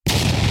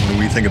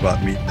think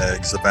about meat and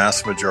eggs, the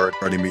vast majority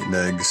of meat and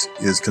eggs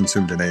is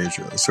consumed in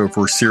Asia. So if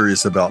we're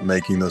serious about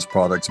making those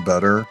products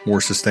better, more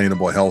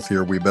sustainable,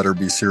 healthier, we better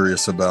be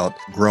serious about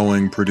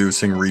growing,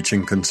 producing,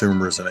 reaching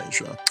consumers in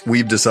Asia.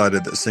 We've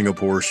decided that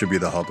Singapore should be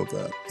the hub of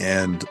that.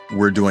 And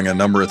we're doing a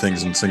number of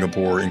things in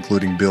Singapore,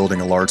 including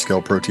building a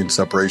large-scale protein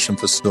separation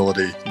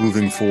facility,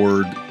 moving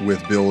forward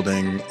with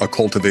building a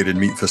cultivated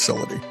meat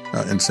facility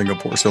in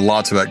Singapore. So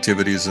lots of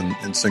activities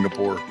in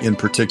Singapore. In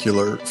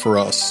particular for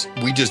us,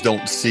 we just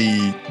don't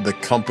see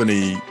the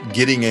company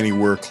getting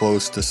anywhere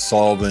close to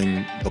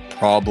solving the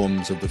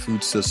problems of the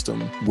food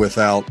system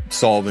without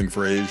solving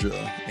for Asia.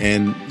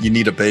 And you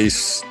need a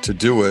base to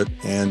do it.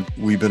 And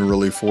we've been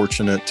really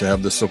fortunate to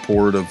have the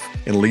support of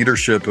and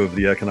leadership of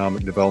the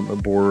Economic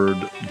Development Board,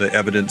 the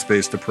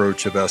evidence-based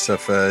approach of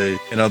SFA,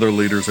 and other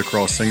leaders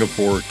across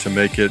Singapore to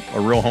make it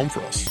a real home for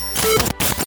us.